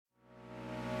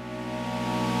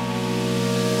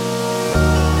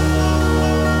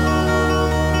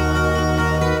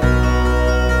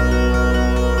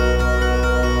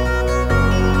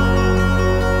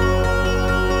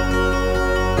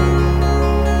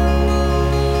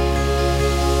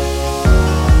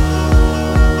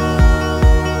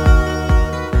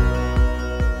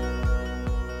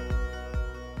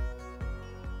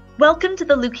Welcome to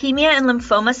the Leukemia and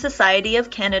Lymphoma Society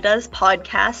of Canada's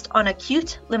podcast on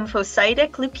acute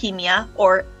lymphocytic leukemia,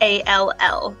 or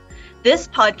ALL. This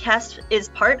podcast is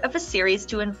part of a series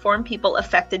to inform people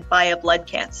affected by a blood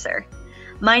cancer.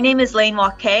 My name is Lane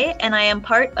Waquet, and I am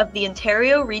part of the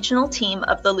Ontario regional team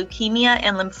of the Leukemia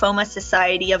and Lymphoma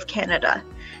Society of Canada.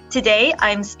 Today,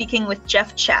 I'm speaking with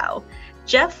Jeff Chow.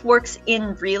 Jeff works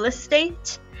in real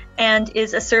estate and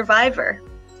is a survivor.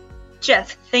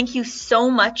 Jeff, thank you so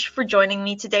much for joining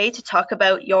me today to talk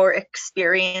about your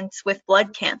experience with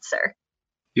blood cancer.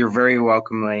 You're very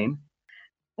welcome, Lane.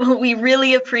 Well, we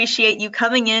really appreciate you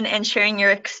coming in and sharing your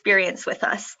experience with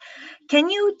us. Can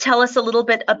you tell us a little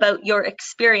bit about your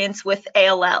experience with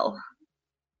ALL?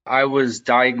 I was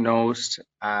diagnosed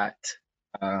at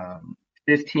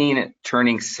 15,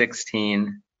 turning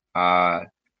 16.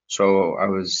 So I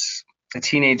was a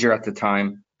teenager at the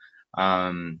time.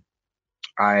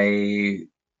 I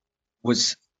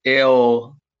was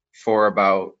ill for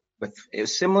it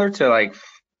was similar to like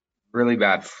really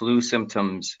bad flu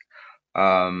symptoms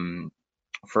for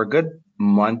a good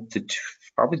month to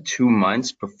probably 2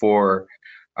 months before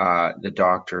the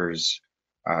doctors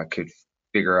could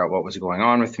figure out what was going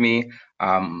on with me.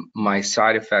 My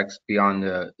side effects beyond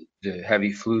the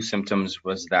heavy flu symptoms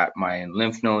was that my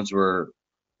lymph nodes were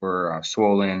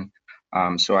swollen.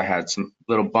 So I had some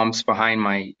little bumps behind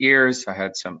my ears. I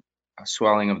had some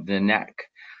swelling of the neck.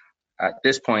 At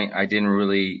this point, I didn't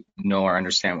really know or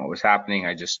understand what was happening.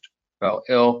 I just felt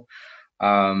ill.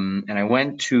 And I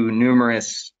went to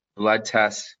numerous blood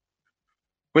tests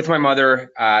with my mother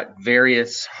at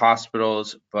various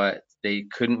hospitals, but they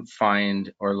couldn't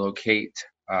find or locate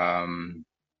the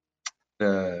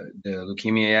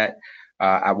leukemia yet.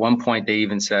 At one point, they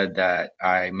even said that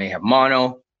I may have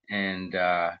mono and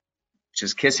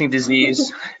just kissing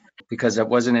disease, because it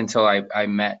wasn't until I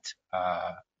met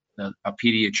a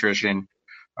pediatrician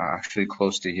actually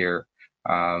close to here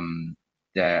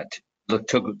that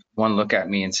took one look at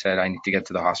me and said I need to get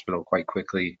to the hospital quite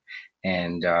quickly.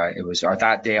 And it was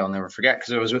that day I'll never forget,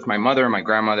 because it was with my mother and my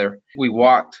grandmother. We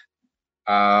walked,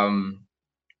 and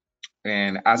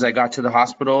as I got to the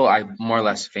hospital, I more or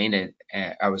less fainted.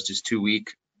 I was just too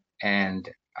weak, and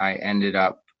I ended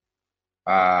up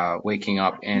waking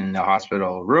up in the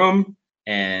hospital room,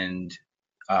 and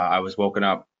I was woken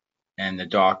up, and the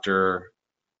doctor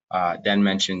then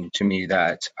mentioned to me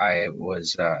that I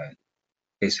was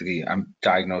I'm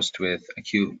diagnosed with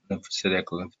acute lymphocytic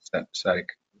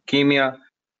leukemia.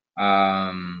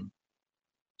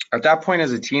 At that point,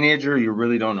 as a teenager, you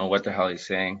really don't know what the hell he's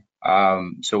saying.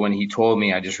 So when he told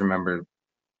me, I just remember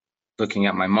looking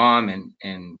at my mom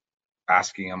and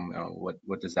asking him,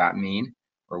 what does that mean?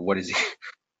 Or what are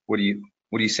you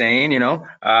saying,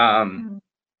 And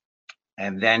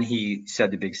then he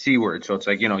said the big C word. So it's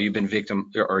like, you've been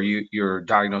you're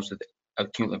diagnosed with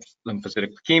acute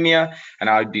lymphocytic leukemia. And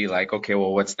I would be like, okay,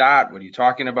 well, what's that? What are you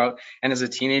talking about? And as a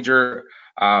teenager,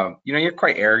 you're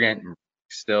quite arrogant.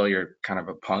 Still, you're kind of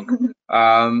a punk.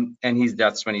 And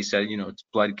that's when he said, it's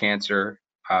blood cancer.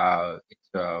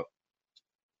 It's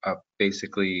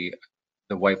basically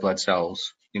the white blood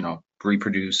cells,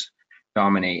 reproduce,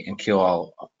 dominate, and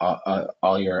kill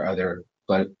all your other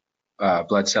blood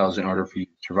cells in order for you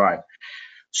to survive.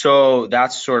 So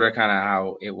that's sort of kind of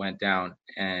how it went down.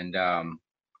 And I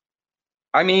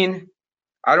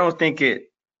don't think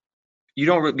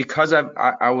because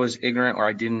I was ignorant, or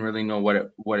I didn't really know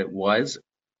what it was.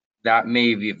 That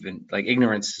may have even, like,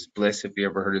 ignorance is bliss, if you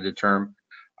ever heard of the term.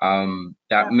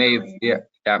 That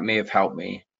may have helped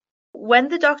me. When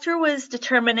the doctor was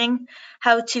determining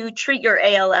how to treat your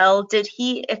ALL, did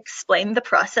he explain the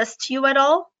process to you at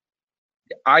all?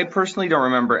 I personally don't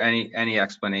remember any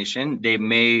explanation.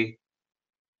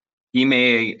 He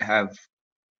may have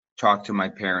talked to my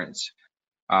parents.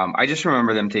 I just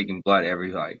remember them taking blood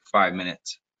every 5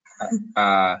 minutes.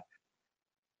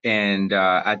 And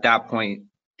at that point,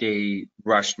 they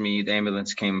rushed me. The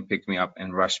ambulance came and picked me up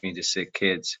and rushed me to sick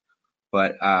kids.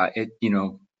 But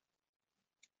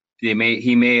he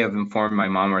may have informed my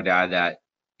mom or dad that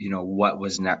what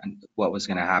was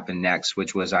going to happen next,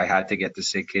 which was I had to get to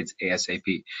sick kids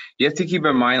ASAP. You have to keep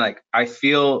in mind, like, I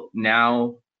feel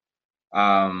now,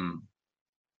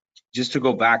 just to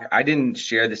go back, I didn't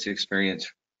share this experience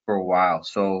for a while.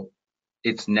 So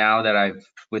it's now that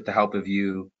with the help of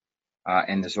you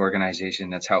and this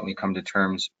organization, that's helped me come to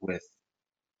terms with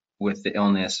the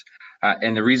illness.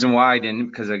 And the reason why I didn't,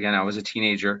 because again, I was a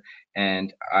teenager,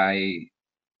 and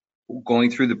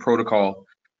going through the protocol,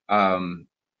 and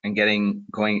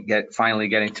finally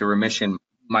getting to remission,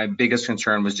 my biggest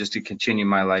concern was just to continue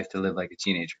my life to live like a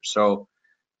teenager. So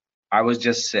I was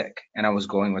just sick, and I was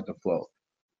going with the flow.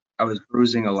 I was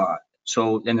bruising a lot.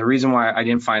 So, and the reason why I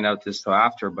didn't find out this till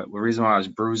after, but the reason why I was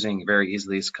bruising very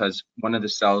easily is because one of the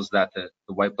cells that the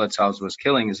white blood cells was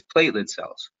killing is platelet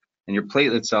cells. And your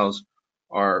platelet cells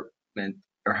are meant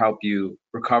or help you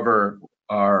recover,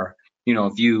 or,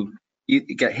 if you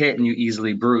get hit and you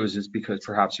easily bruise, it's because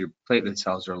perhaps your platelet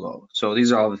cells are low. So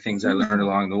these are all the things I learned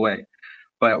along the way.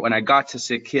 But when I got to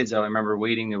sick kids, I remember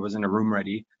waiting, there wasn't a room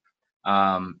ready.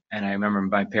 And I remember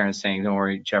my parents saying, "Don't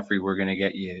worry, Jeffrey, we're going to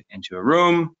get you into a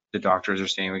room. The doctors are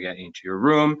saying we're getting you into your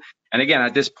room." And again,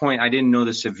 at this point, I didn't know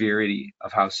the severity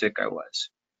of how sick I was.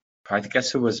 I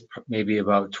guess it was maybe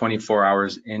about 24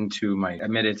 hours into my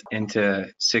admitted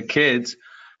into sick kids.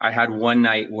 I had one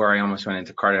night where I almost went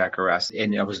into cardiac arrest,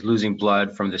 and I was losing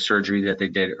blood from the surgery that they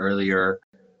did earlier.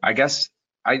 I guess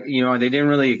they didn't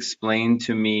really explain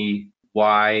to me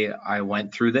why I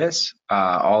went through this.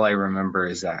 All I remember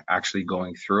is that actually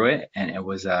going through it, and it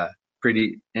was a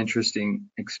pretty interesting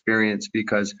experience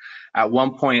because at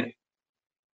one point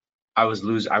I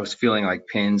was feeling like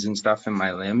pins and stuff in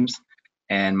my limbs,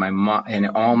 and my mom and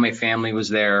all my family was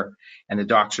there, and the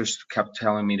doctors kept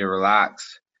telling me to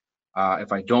relax.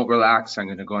 If I don't relax, I'm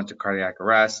going to go into cardiac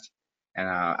arrest. And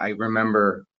I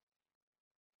remember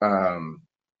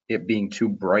it being too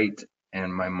bright,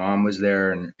 and my mom was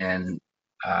there, and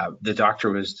the doctor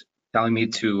was telling me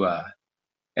to,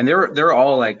 and they're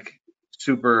all like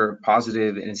super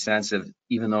positive in a sense of,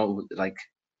 even though like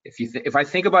if I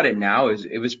think about it now,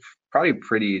 it was probably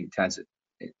pretty intensive,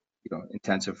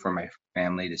 intensive for my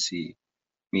family to see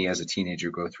me as a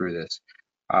teenager go through this.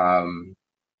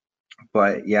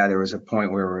 But yeah, there was a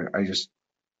point where I just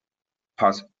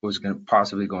was going to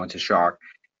possibly go into shock.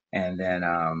 And then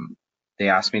they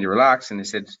asked me to relax, and they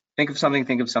said, think of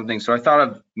something. So I thought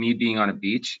of me being on a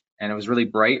beach, and it was really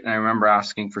bright. And I remember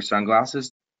asking for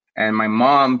sunglasses, and my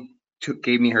mom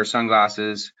gave me her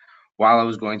sunglasses while I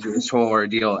was going through this whole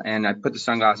ordeal. And I put the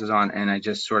sunglasses on, and I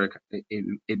just sort of,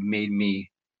 it made me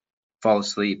fall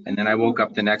asleep. And then I woke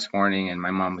up the next morning, and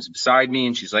my mom was beside me,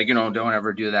 and she's like, don't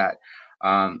ever do that.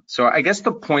 So I guess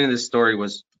the point of this story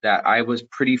was that I was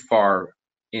pretty far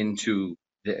into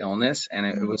the illness, and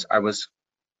I was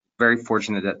very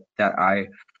fortunate that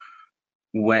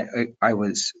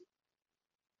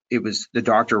the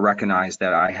doctor recognized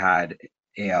that I had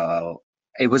ALL.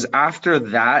 It was after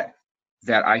that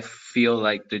I feel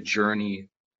like the journey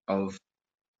of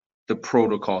the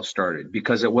protocol started,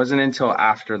 because it wasn't until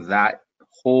after that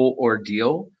whole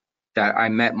ordeal that I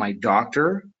met my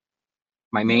doctor,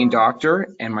 my main doctor,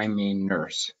 and my main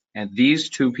nurse. And these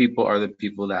two people are the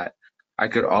people that I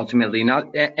could ultimately and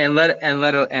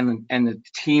the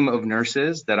team of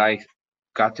nurses that I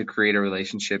got to create a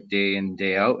relationship day in,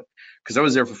 day out, because I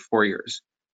was there for 4 years.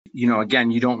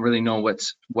 Again, you don't really know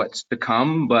what's to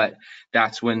come, but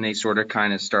that's when they sort of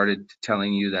kind of started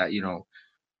telling you that,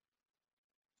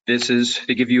 they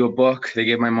give you a book. They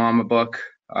gave my mom a book.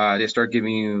 They start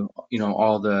giving you,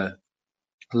 all the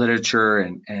literature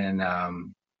and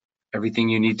everything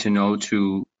you need to know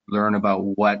to learn about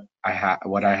what I had,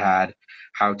 what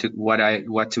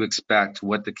to expect,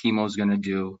 what the chemo is going to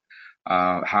do,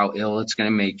 how ill it's going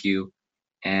to make you.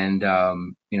 And,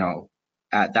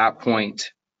 at that point,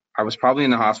 I was probably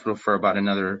in the hospital for about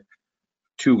another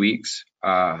 2 weeks.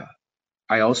 I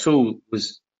also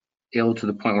was ill to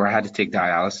the point where I had to take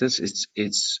dialysis.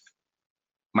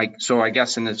 So I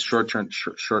guess in the short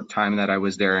time that I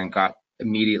was there and got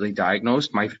immediately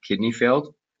diagnosed, my kidney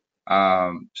failed. So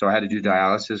I had to do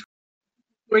dialysis.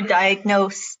 Were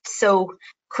diagnosed so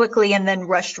quickly and then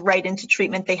rushed right into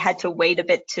treatment, they had to wait a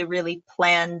bit to really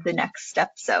plan the next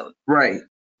steps out. Right.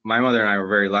 My mother and I were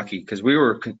very lucky because we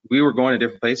were going to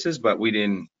different places, but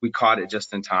we caught it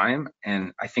just in time.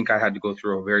 And I think I had to go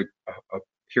through a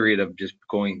period of just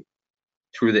going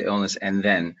through the illness and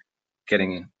then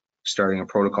starting a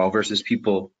protocol, versus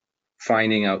people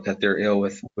finding out that they're ill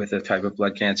with a type of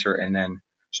blood cancer and then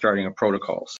starting a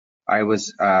protocol. I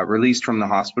was released from the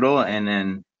hospital, and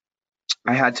then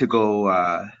I had to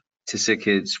go to sick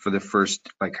kids for the first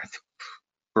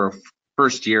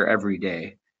year every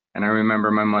day. And I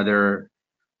remember my mother.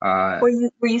 Were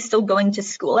you still going to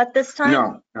school at this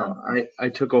time? No. I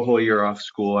took a whole year off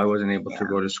school. I wasn't able to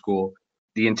go to school.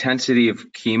 The intensity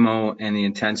of chemo and the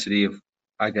intensity of,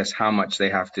 I guess, how much they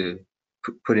have to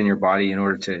put in your body in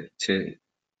order to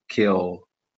kill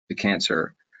the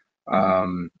cancer.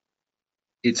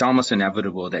 It's almost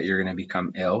inevitable that you're going to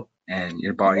become ill, and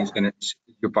your body's going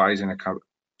to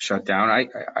shut down.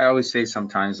 I always say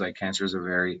sometimes, like, cancer is a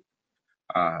very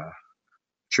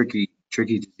tricky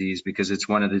disease, because it's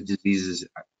one of the diseases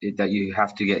that you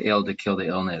have to get ill to kill the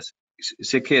illness.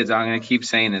 Sick Kids, I'm going to keep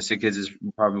saying this, Sick Kids is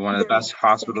probably one of the best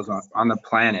hospitals on the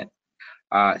planet.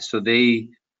 So they,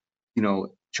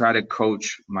 try to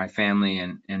coach my family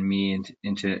and me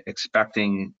into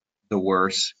expecting the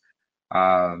worst.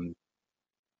 But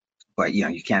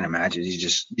you can't imagine. You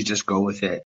just go with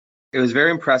it. It was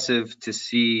very impressive to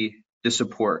see the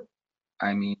support.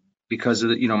 I mean, because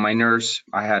of my nurse,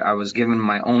 I was given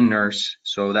my own nurse,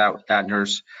 so that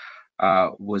nurse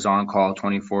was on call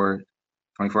 24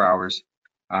 hours.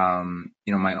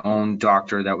 My own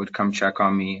doctor that would come check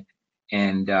on me,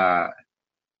 and they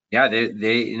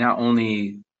not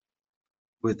only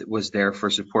was there for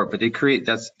support, but they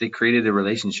created a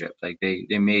relationship. Like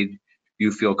they made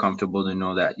you feel comfortable to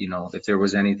know that if there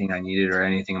was anything I needed or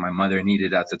anything my mother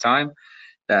needed at the time,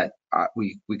 that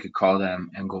we could call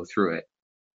them and go through it.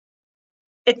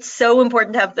 It's so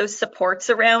important to have those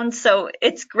supports around. So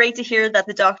it's great to hear that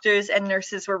the doctors and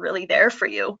nurses were really there for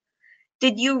you.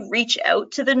 Did you reach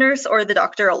out to the nurse or the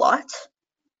doctor a lot?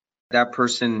 That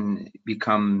person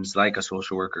becomes like a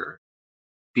social worker.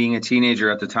 Being a teenager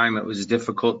at the time, it was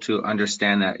difficult to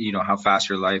understand that, how fast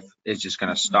your life is just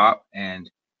going to stop. And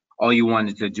all you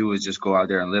wanted to do was just go out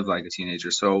there and live like a teenager.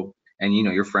 So, and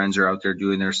your friends are out there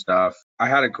doing their stuff. I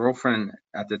had a girlfriend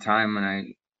at the time when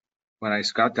I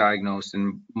got diagnosed,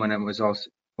 and when I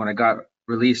got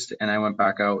released and I went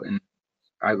back out, and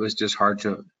I was just hard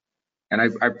to, and I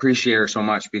appreciate her so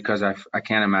much because I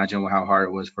can't imagine how hard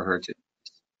it was for her to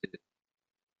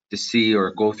see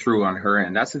or go through on her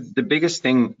end. That's the biggest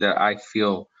thing that I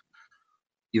feel,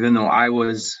 even though I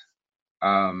was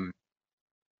the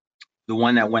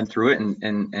one that went through it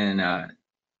and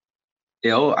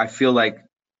ill. I feel like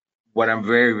what I'm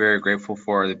very, very grateful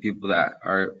for are the people that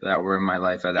were in my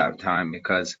life at that time,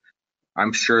 because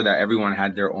I'm sure that everyone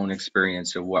had their own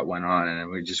experience of what went on, and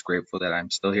we're just grateful that I'm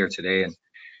still here today. And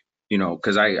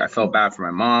because I felt bad for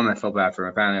my mom, I felt bad for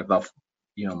my family, I felt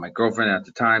my girlfriend at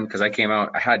the time, because I came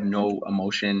out, I had no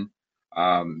emotion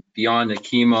beyond the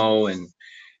chemo and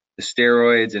the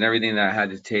steroids and everything that I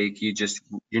had to take. You just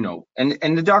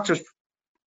and the doctors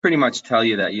pretty much tell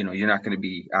you that you're not going to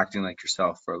be acting like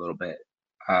yourself for a little bit.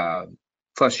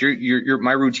 Plus,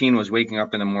 my routine was waking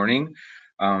up in the morning.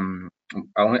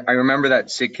 I remember that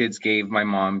Sick Kids gave my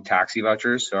mom taxi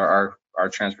vouchers, so our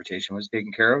transportation was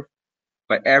taken care of.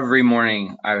 But every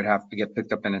morning I would have to get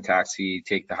picked up in a taxi,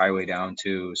 take the highway down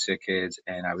to Sick Kids,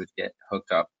 and I would get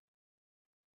hooked up.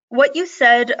 What you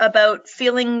said about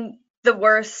feeling the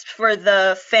worst for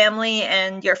the family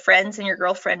and your friends and your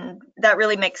girlfriend, that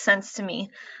really makes sense to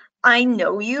me. I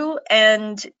know you,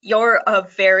 and you're a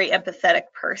very empathetic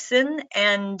person,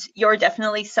 and you're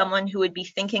definitely someone who would be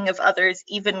thinking of others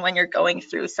even when you're going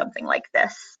through something like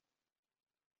this.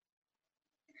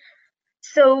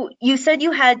 So you said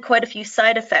you had quite a few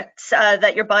side effects,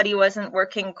 that your body wasn't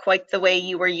working quite the way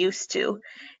you were used to.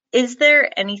 Is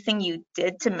there anything you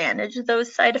did to manage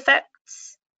those side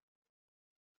effects?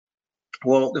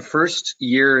 Well, the first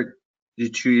year to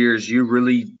 2 years, you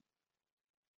really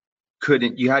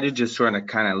couldn't. You had to just sort of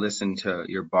kind of listen to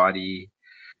your body.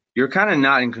 You're kind of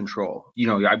not in control.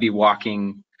 I'd be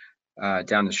walking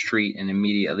down the street, and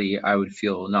immediately I would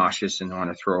feel nauseous and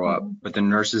want to throw up. But the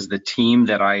nurses, the team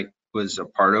that I was a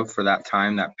part of for that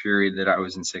time, that period that I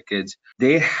was in Sick Kids,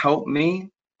 they helped me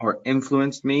or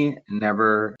influenced me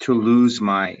never to lose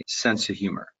my sense of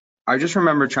humor. I just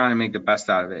remember trying to make the best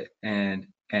out of it. And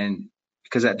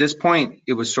because at this point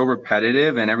it was so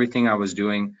repetitive and everything I was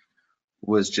doing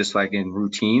was just like in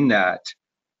routine, that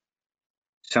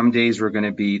some days were going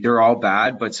to be, they're all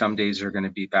bad, but some days are going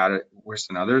to be bad, worse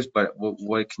than others. But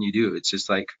what can you do? It's just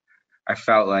like, I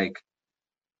felt like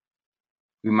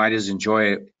we might as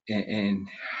enjoy it. And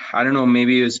I don't know,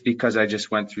 maybe it was because I just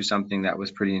went through something that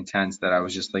was pretty intense, that I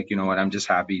was just like, you know what, I'm just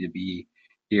happy to be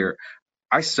here.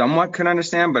 I somewhat could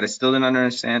understand, but I still didn't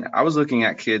understand. I was looking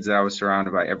at kids that I was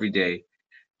surrounded by every day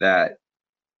that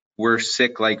were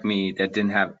sick like me, that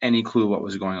didn't have any clue what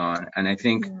was going on. And I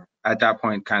think at that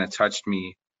point kind of touched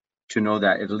me to know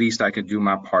that at least I could do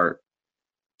my part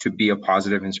to be a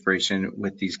positive inspiration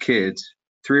with these kids.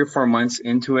 3 or 4 months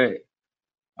into it,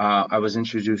 I was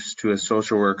introduced to a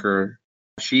social worker.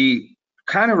 She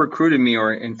kind of recruited me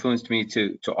or influenced me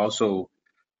to also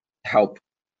help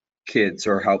kids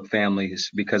or help families,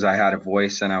 because I had a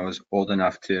voice and I was old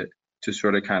enough to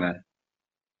sort of kind of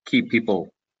keep people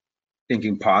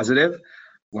thinking positive.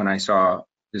 When I saw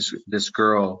this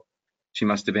girl, she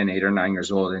must have been 8 or 9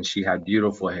 years old, and she had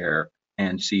beautiful hair.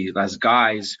 And as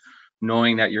guys,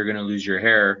 knowing that you're going to lose your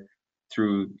hair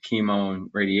through chemo and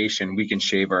radiation, we can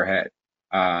shave our head.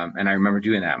 And I remember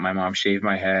doing that. My mom shaved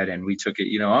my head, and we took it,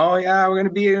 oh yeah, we're gonna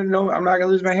be, no, I'm not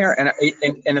gonna lose my hair. And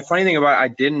the funny thing about it, I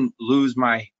didn't lose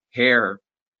my hair.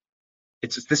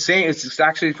 It's the same. It's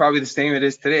actually probably the same it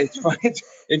is today. It's funny.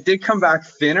 It did come back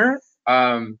thinner,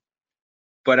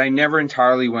 but I never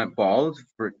entirely went bald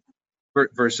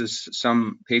versus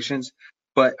some patients.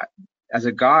 But as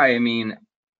a guy, I mean,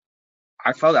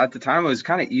 I felt at the time it was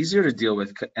kind of easier to deal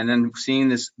with. And then seeing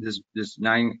this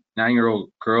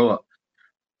 9-year-old girl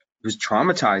was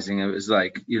traumatizing. It was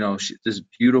like, this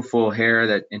beautiful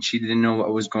hair and she didn't know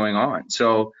what was going on.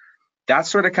 So that's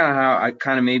sort of kind of how I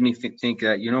kind of made me think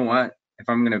that, you know what, if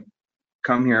I'm going to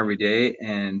come here every day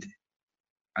and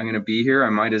I'm going to be here, I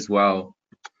might as well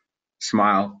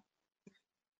smile,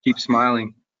 keep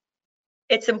smiling.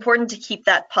 It's important to keep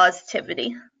that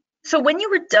positivity. So when you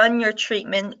were done your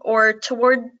treatment or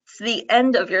towards the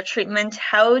end of your treatment,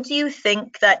 how do you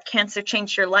think that cancer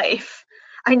changed your life?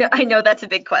 I know that's a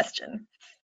big question.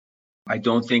 I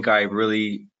don't think I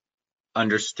really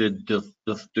understood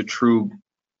the true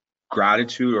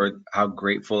gratitude or how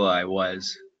grateful I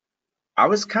was. I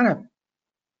was kind of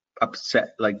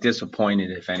upset, like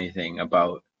disappointed, if anything,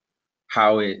 about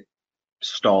how it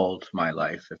stalled my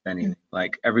life, if anything.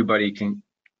 Like everybody can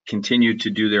continue to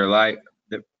do their life,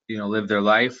 live their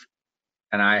life,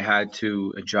 and I had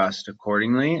to adjust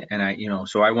accordingly. And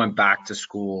so I went back to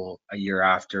school a year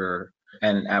after,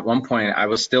 and at one point I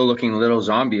was still looking a little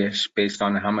zombie-ish based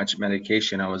on how much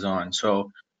medication I was on.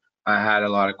 So I had a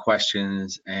lot of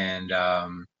questions, and I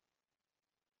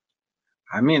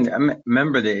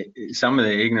remember some of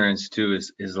the ignorance too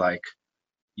is like,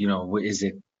 is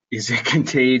it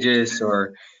contagious,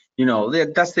 or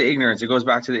that's the ignorance. It goes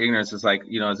back to the ignorance. It's like,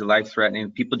 is it life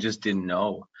threatening? People just didn't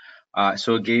know.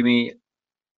 So it gave me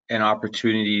an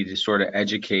opportunity to sort of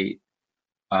educate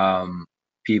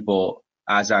people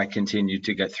as I continued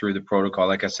to get through the protocol.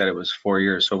 Like I said, it was 4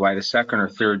 years. So by the second or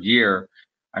third year,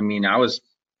 I was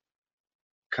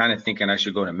kind of thinking I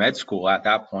should go to med school at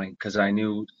that point, because I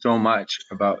knew so much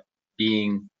about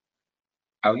being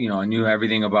out. I knew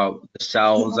everything about the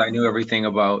cells. I knew everything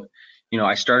about,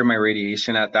 I started my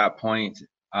radiation at that point.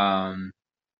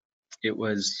 It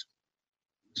was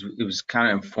kind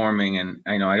of informing, and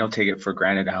I don't take it for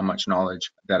granted how much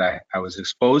knowledge that I was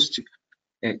exposed to,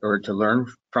 or to learn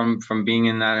from being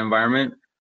in that environment.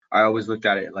 I always looked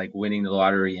at it like winning the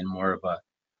lottery in more of a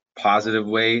positive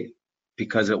way,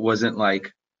 because it wasn't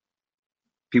like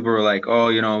people were like, oh,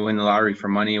 win the lottery for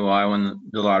money. Well, I won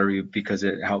the lottery because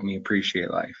it helped me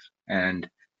appreciate life. And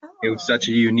it was such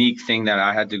a unique thing that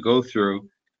I had to go through,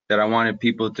 that I wanted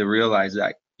people to realize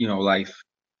that, life,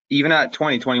 even at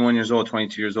 20, 21 years old,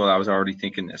 22 years old, I was already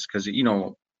thinking this, because,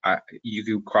 you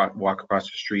could walk across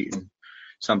the street and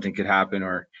something could happen,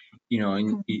 or,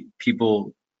 and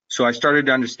people. So I started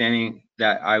understanding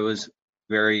that I was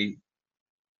in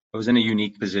a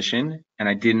unique position, and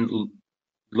I didn't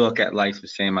look at life the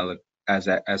same as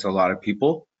a lot of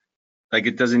people. Like,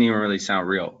 it doesn't even really sound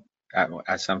real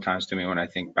at sometimes to me when I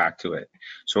think back to it.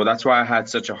 So that's why I had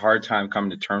such a hard time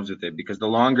coming to terms with it, because the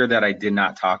longer that I did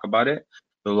not talk about it,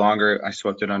 the longer I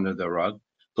swept it under the rug,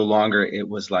 the longer it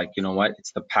was like, you know what,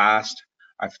 it's the past.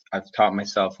 I've taught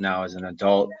myself now as an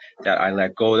adult that I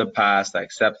let go of the past. I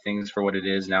accept things for what it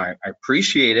is. Now I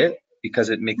appreciate it because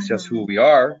it makes us who we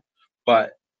are.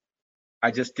 But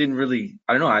I just didn't really,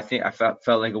 I don't know. I think I felt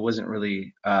like it wasn't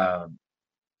really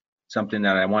something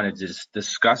that I wanted to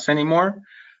discuss anymore.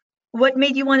 What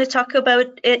made you want to talk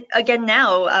about it again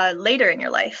now, later in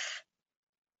your life?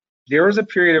 There was a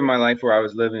period in my life where I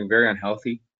was living very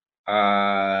unhealthy.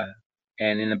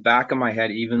 And in the back of my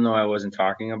head, even though I wasn't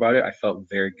talking about it, I felt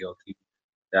very guilty.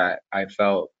 That I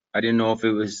didn't know if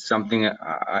it was something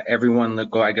everyone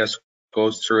I guess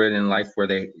goes through it in life, where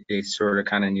they sort of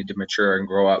kind of need to mature and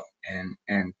grow up and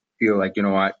feel like, you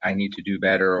know what, I need to do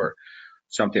better or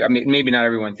something. I mean, maybe not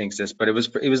everyone thinks this, but it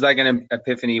was like an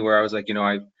epiphany where I was like,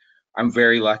 I'm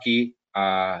very lucky,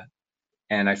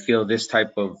 and I feel this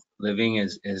type of living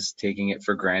is taking it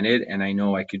for granted, and I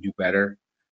know I could do better.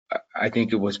 I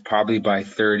think it was probably by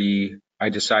 30 I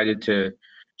decided to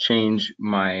change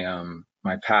my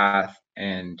my path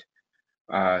and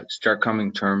start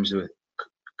coming to terms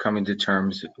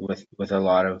with a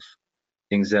lot of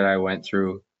things that I went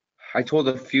through. I told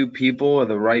a few people,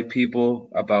 the right people,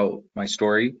 about my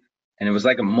story, and it was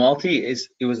like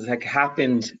it was like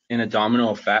happened in a domino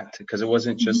effect, because it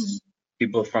wasn't just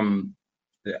people from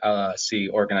the LLC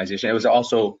organization. It was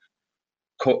also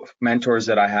mentors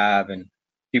that I have and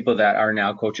people that are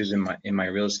now coaches in my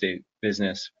real estate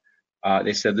business.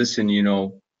 They said, listen,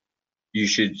 you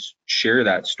should share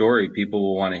that story. People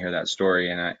will want to hear that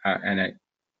story. And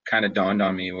kind of dawned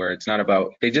on me, where it's not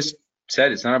about, they just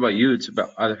said it's not about you, it's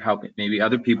about other, how maybe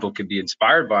other people could be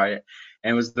inspired by it.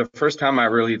 And it was the first time I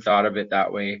really thought of it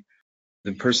that way.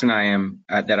 The person I am,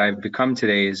 that I've become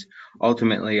today, is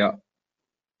ultimately,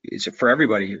 it's for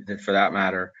everybody, for that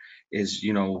matter, is,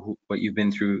 what you've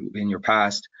been through in your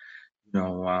past.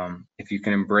 If you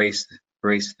can embrace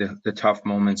the tough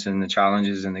moments and the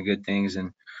challenges and the good things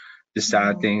and the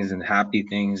sad things and happy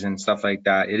things and stuff like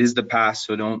that. It is the past,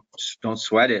 so don't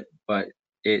sweat it. But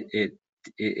it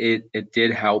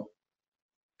did help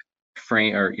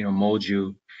frame, or mold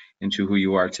you into who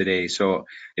you are today. So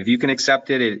if you can accept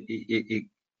it, it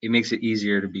makes it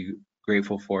easier to be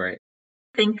grateful for it.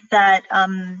 I think that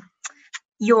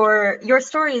your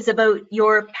stories about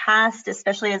your past,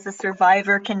 especially as a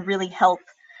survivor, can really help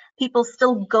people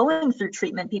still going through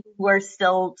treatment, people who are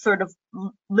still sort of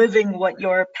living what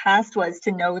your past was,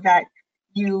 to know that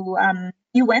you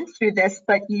went through this,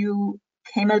 but you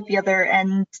came out the other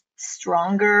end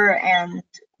stronger and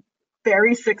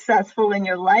very successful in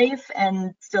your life,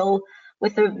 and still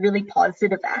with a really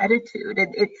positive attitude.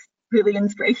 It's really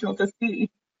inspirational to see.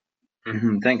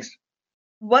 Thanks.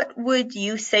 What would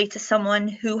you say to someone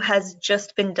who has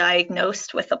just been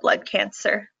diagnosed with a blood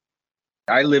cancer?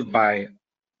 I live by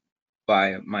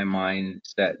my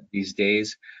mindset these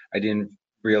days. I didn't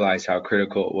realize how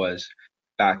critical it was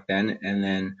back then. And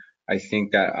then I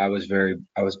think that I was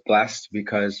blessed,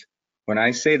 because when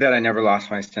I say that I never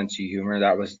lost my sense of humor,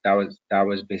 that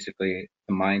was basically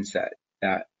the mindset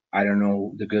that, I don't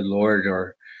know, the good Lord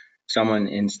or someone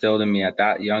instilled in me at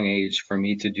that young age for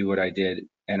me to do what I did.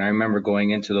 And I remember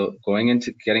going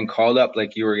into getting called up,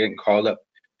 like you were getting called up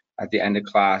at the end of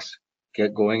class,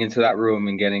 going into that room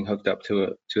and getting hooked up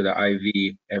to the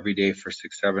IV every day for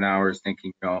 6-7 hours,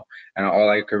 thinking, and all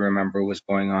I could remember was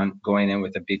going in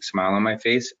with a big smile on my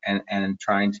face, and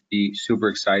trying to be super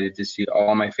excited to see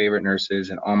all my favorite nurses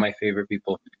and all my favorite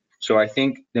people. So I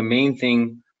think the main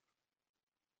thing,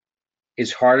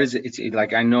 as hard as it's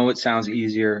like, I know it sounds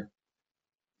easier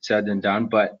said than done,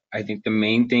 but I think the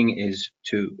main thing is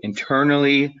to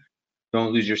internally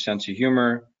don't lose your sense of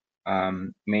humor,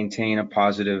 maintain a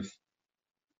positive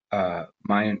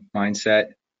mindset,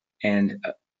 and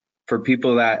for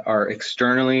people that are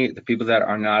externally, the people that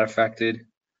are not affected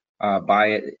by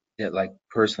it, that like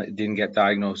personally didn't get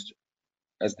diagnosed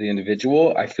as the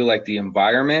individual, I feel like the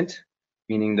environment,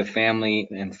 meaning the family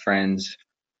and friends,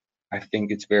 I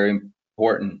think it's very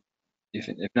important, if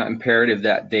not imperative,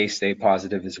 that they stay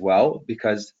positive as well.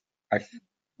 Because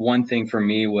one thing for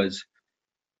me was,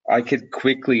 I could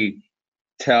quickly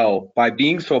tell, by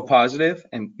being so positive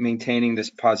and maintaining this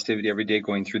positivity every day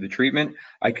going through the treatment,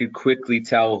 I could quickly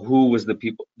tell who was the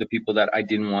people that I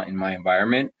didn't want in my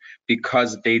environment,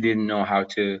 because they didn't know how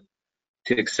to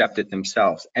accept it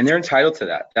themselves. And they're entitled to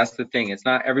that. That's the thing. It's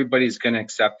not everybody's going to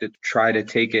accept it, try to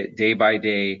take it day by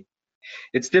day.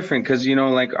 It's different, because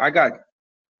like, I got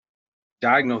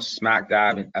diagnosed smack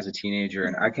dab as a teenager,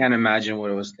 and I can't imagine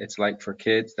what it's like for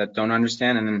kids that don't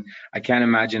understand, and then I can't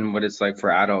imagine what it's like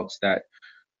for adults that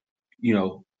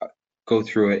go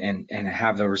through it and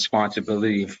have the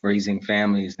responsibility of raising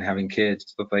families and having kids,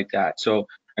 stuff like that. So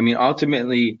I mean,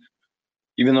 ultimately,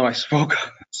 even though I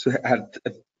had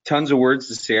tons of words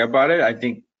to say about it, I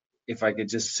think if I could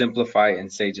just simplify it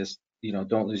and say, just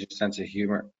don't lose your sense of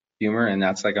humor, and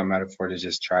that's like a metaphor to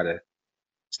just try to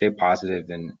stay positive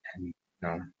and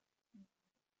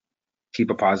keep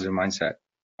a positive mindset.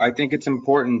 I think it's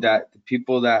important that the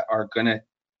people that are going to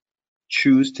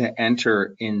choose to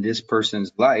enter in this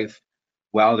person's life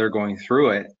while they're going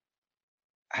through it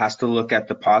has to look at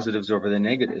the positives over the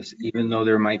negatives, even though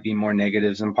there might be more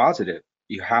negatives than positive.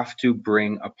 You have to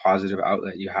bring a positive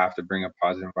outlet. You have to bring a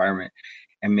positive environment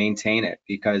and maintain it,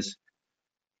 because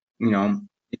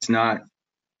it's not,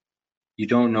 you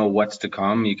don't know what's to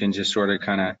come. You can just sort of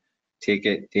kind of take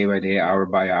it day by day, hour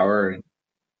by hour,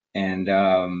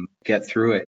 and get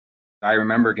through it. I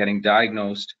remember getting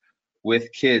diagnosed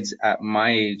with kids at my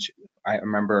age. I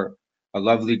remember a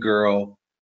lovely girl.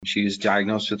 She was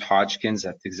diagnosed with Hodgkin's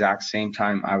at the exact same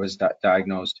time I was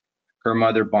diagnosed. Her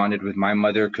mother bonded with my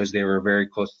mother because they were very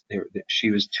close. She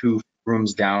was 2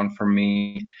 rooms down from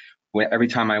me. Every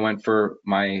time I went for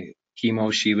my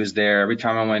chemo, she was there. Every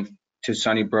time I went to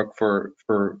Sunnybrook for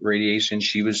radiation,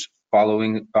 she was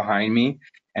following behind me.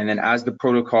 And then as the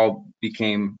protocol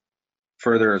became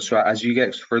further, so as you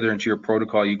get further into your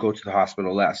protocol, you go to the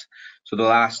hospital less. So the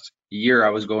last year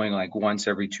I was going like once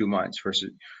every 2 months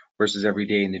versus every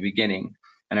day in the beginning.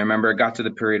 And I remember it got to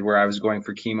the period where I was going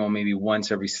for chemo maybe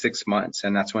once every 6 months,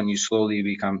 and that's when you slowly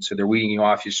become, so they're weaning you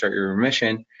off, you start your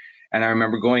remission. And I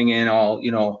remember going in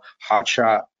all hot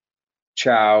shot,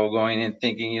 Chow, going in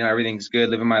thinking, everything's good,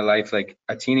 living my life like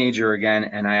a teenager again.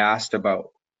 And I asked about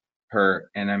her,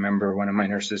 and I remember one of my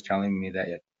nurses telling me that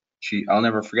I'll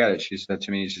never forget it. She said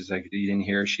to me, she's like, you didn't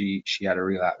hear she had a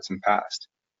relapse and passed.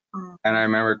 And I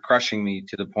remember crushing me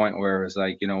to the point where it was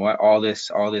like, you know what, all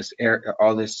this attitude,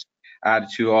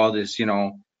 all this,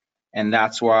 and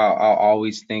that's why I'll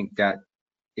always think that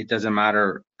it doesn't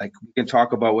matter. Like, we can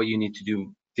talk about what you need to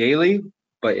do daily,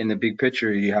 but in the big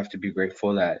picture, you have to be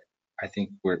grateful that I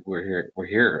think we're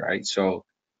here, right? So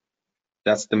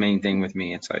that's the main thing with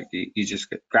me. It's like you just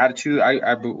get gratitude.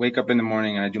 I wake up in the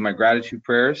morning and I do my gratitude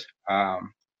prayers.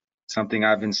 Something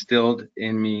I've instilled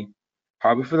in me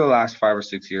probably for the last 5 or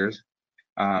 6 years.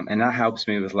 And that helps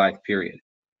me with life, period.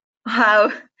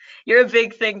 Wow, you're a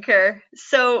big thinker.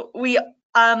 So we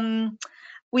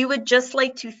would just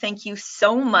like to thank you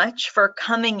so much for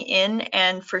coming in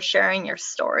and for sharing your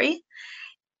story.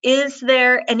 Is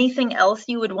there anything else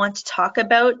you would want to talk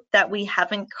about that we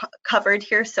haven't covered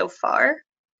here so far?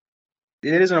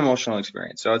 It is an emotional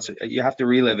experience, so you have to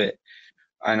relive it.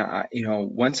 And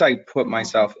once I put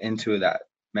myself into that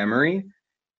memory,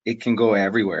 it can go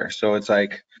everywhere. So it's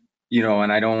like,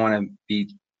 and I don't want to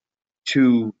be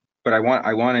too, but I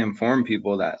want to inform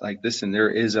people that, like, listen, there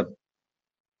is a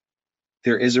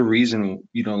reason.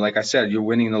 Like I said, you're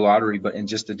winning the lottery, but in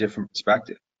just a different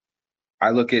perspective. I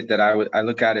look at it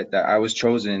that I was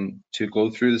chosen to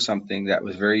go through something that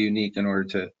was very unique in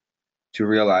order to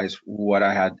realize what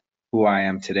I had, who I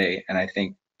am today. And I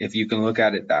think if you can look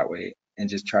at it that way and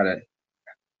just try to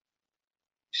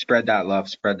spread that love,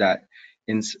 spread that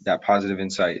positive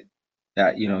insight,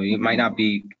 that it might not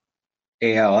be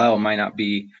ALL,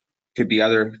 could be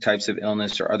other types of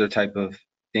illness or other type of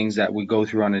things that we go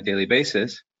through on a daily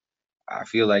basis. I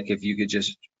feel like if you could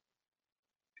just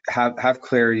have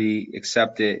clarity,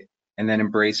 accept it, and then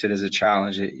embrace it as a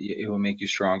challenge, it will make you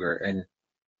stronger. And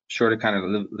sure to kind of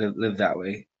live that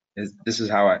way. This is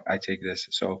how I take this.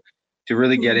 So to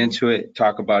really get into it,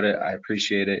 talk about it, I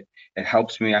appreciate it. It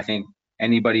helps me. I think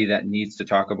anybody that needs to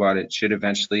talk about it should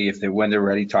eventually, when they're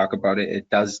ready, talk about it.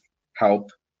 It does help.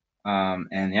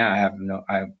 And yeah,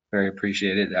 I very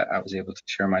appreciated that I was able to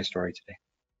share my story today.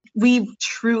 We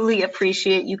truly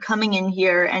appreciate you coming in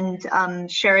here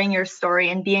and sharing your story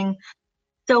and being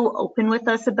so open with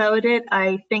us about it.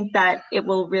 I think that it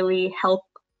will really help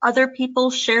other people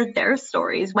share their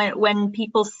stories. When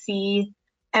people see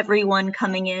everyone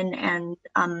coming in and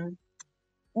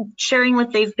sharing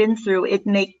what they've been through,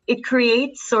 it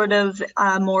creates sort of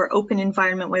a more open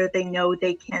environment where they know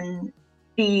they can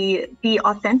be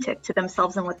authentic to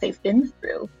themselves and what they've been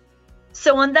through.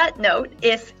 So on that note,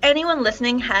 if anyone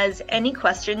listening has any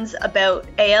questions about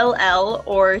ALL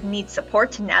or needs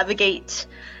support to navigate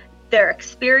their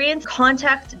experience,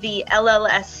 contact the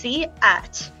LLSC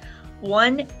at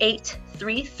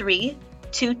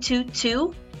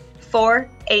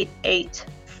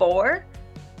 1-833-222-4884.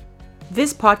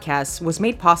 This podcast was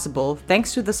made possible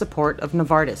thanks to the support of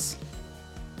Novartis.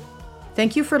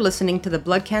 Thank you for listening to the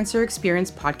Blood Cancer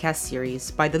Experience podcast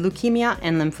series by the Leukemia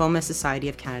and Lymphoma Society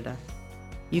of Canada.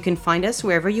 You can find us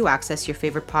wherever you access your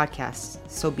favorite podcasts,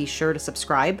 so be sure to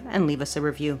subscribe and leave us a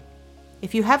review.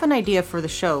 If you have an idea for the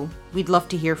show, we'd love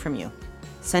to hear from you.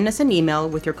 Send us an email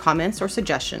with your comments or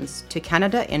suggestions to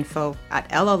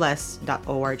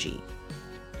canadainfo@lls.org.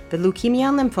 The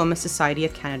Leukemia and Lymphoma Society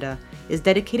of Canada is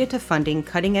dedicated to funding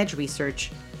cutting-edge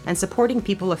research and supporting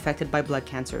people affected by blood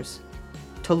cancers.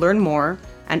 To learn more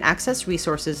and access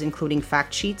resources including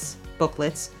fact sheets,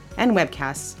 booklets, and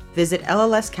webcasts, visit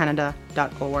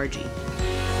llscanada.org.